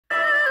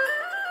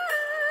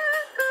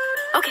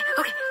Okay.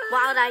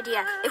 Wild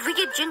idea. If we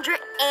get Ginger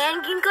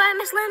and Ginkgo at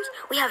Miss Lim's,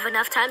 we have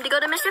enough time to go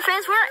to Mr.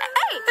 Fan's for...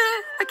 Hey!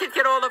 I could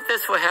get all of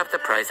this for half the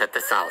price at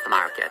the South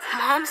Market.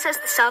 Mom says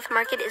the South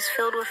Market is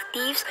filled with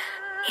thieves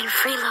and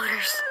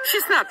freeloaders.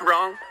 She's not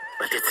wrong,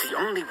 but it's the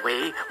only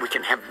way we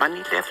can have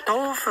money left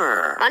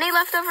over. Money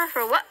left over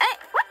for what? Hey,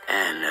 what?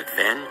 An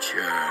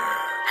adventure.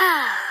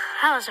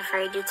 I was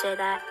afraid you'd say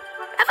that.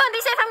 Have fun,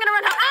 be safe, I'm gonna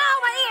run home. Ow,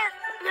 my ear!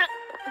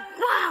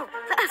 Wow,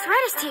 the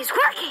arthritis tea is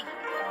working.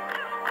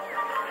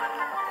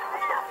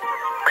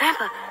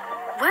 Grandpa,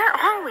 where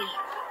are we?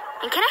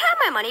 And can I have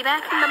my money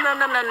back? No,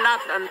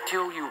 not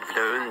until you've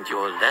learned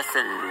your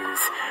lessons.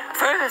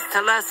 First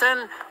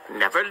lesson,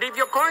 never leave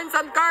your coins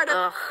unguarded.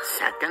 Ugh.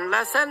 Second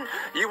lesson,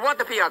 you want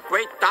to be a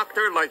great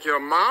doctor like your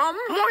mom?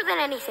 More than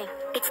anything,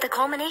 it's the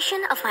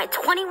culmination of my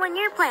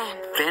 21-year plan.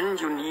 Then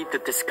you need to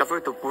discover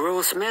the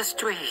world's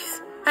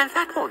mysteries. And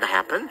that won't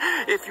happen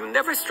if you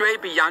never stray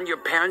beyond your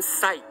parents'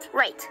 sight.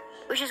 Right,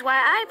 which is why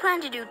I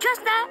plan to do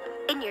just that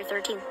in year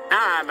 13.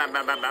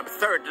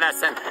 Third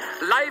lesson.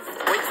 Life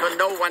waits for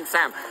no one,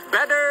 Sam.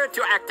 Better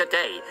to act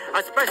today,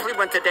 especially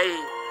when today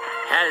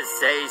has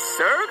a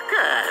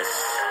circus.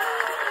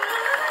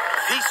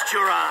 Feast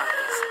your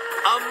eyes,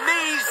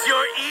 amaze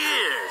your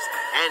ears,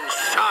 and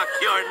shock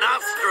your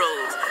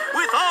nostrils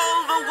with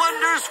all the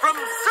wonders from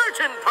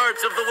certain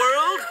parts of the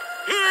world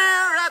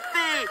here at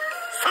the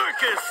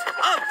Circus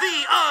of the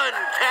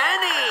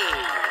Uncanny.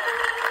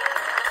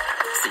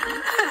 See?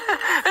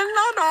 And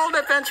not all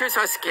adventures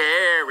are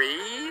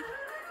scary.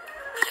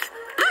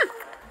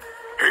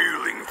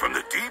 Hailing from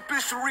the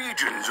deepest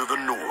regions of the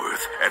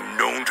North and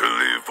known to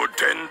live for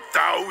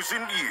 10,000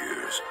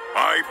 years,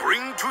 I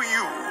bring to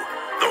you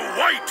the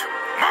White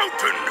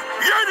Mountain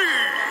Yeti!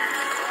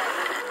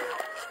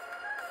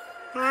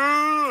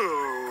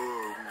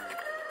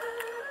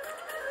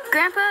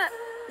 Grandpa,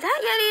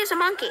 that Yeti is a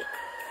monkey.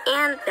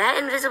 And that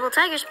invisible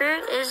tiger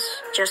spirit is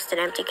just an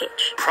empty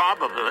cage.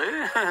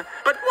 Probably.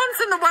 But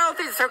once in a while,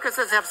 these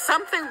circuses have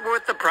something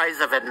worth the price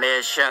of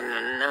admission.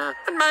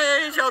 At my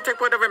age, I'll take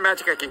whatever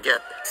magic I can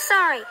get.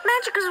 Sorry,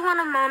 magic is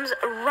one of Mom's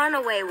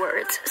runaway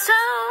words. So,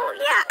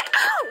 yeah.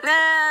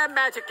 Ow! Nah,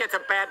 magic gets a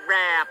bad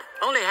rap.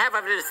 Only half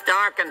of it is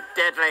dark and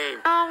deadly.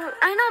 Oh,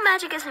 I know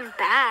magic isn't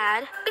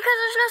bad, because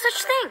there's no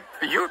such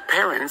thing. Your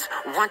parents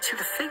want you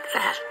to think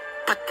that,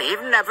 but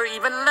they've never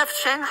even left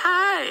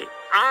Shanghai.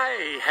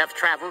 I have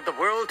traveled the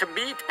world to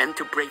meet and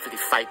to bravely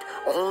fight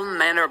all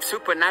manner of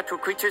supernatural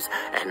creatures,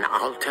 and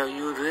I'll tell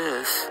you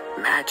this,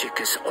 magic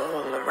is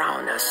all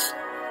around us.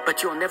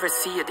 But you'll never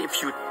see it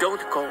if you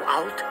don't go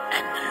out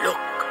and look.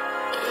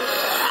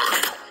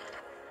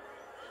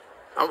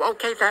 Oh,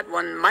 okay, that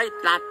one might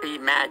not be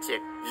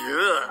magic.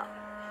 Yeah.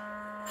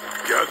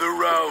 Gather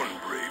round,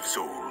 brave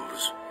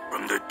souls.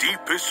 From the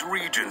deepest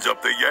regions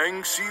of the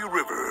Yangtze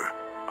River,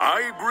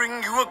 I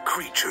bring you a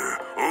creature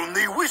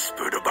only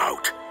whispered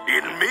about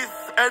in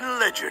myth and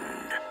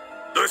legend.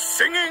 The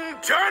singing,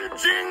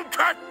 dancing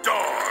cat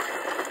dog.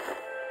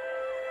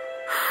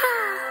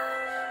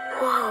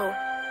 Whoa,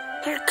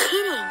 you're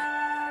kidding.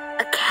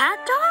 A cat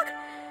dog?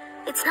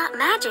 It's not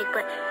magic,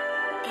 but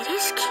it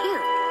is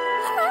cute.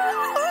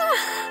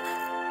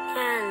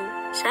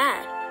 And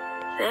sad.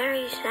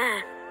 Very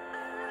sad.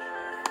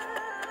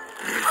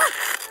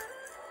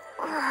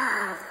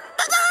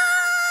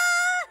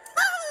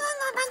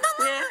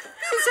 Yeah,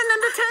 he's an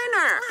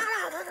entertainer.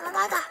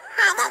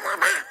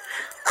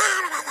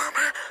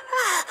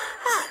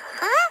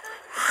 Huh?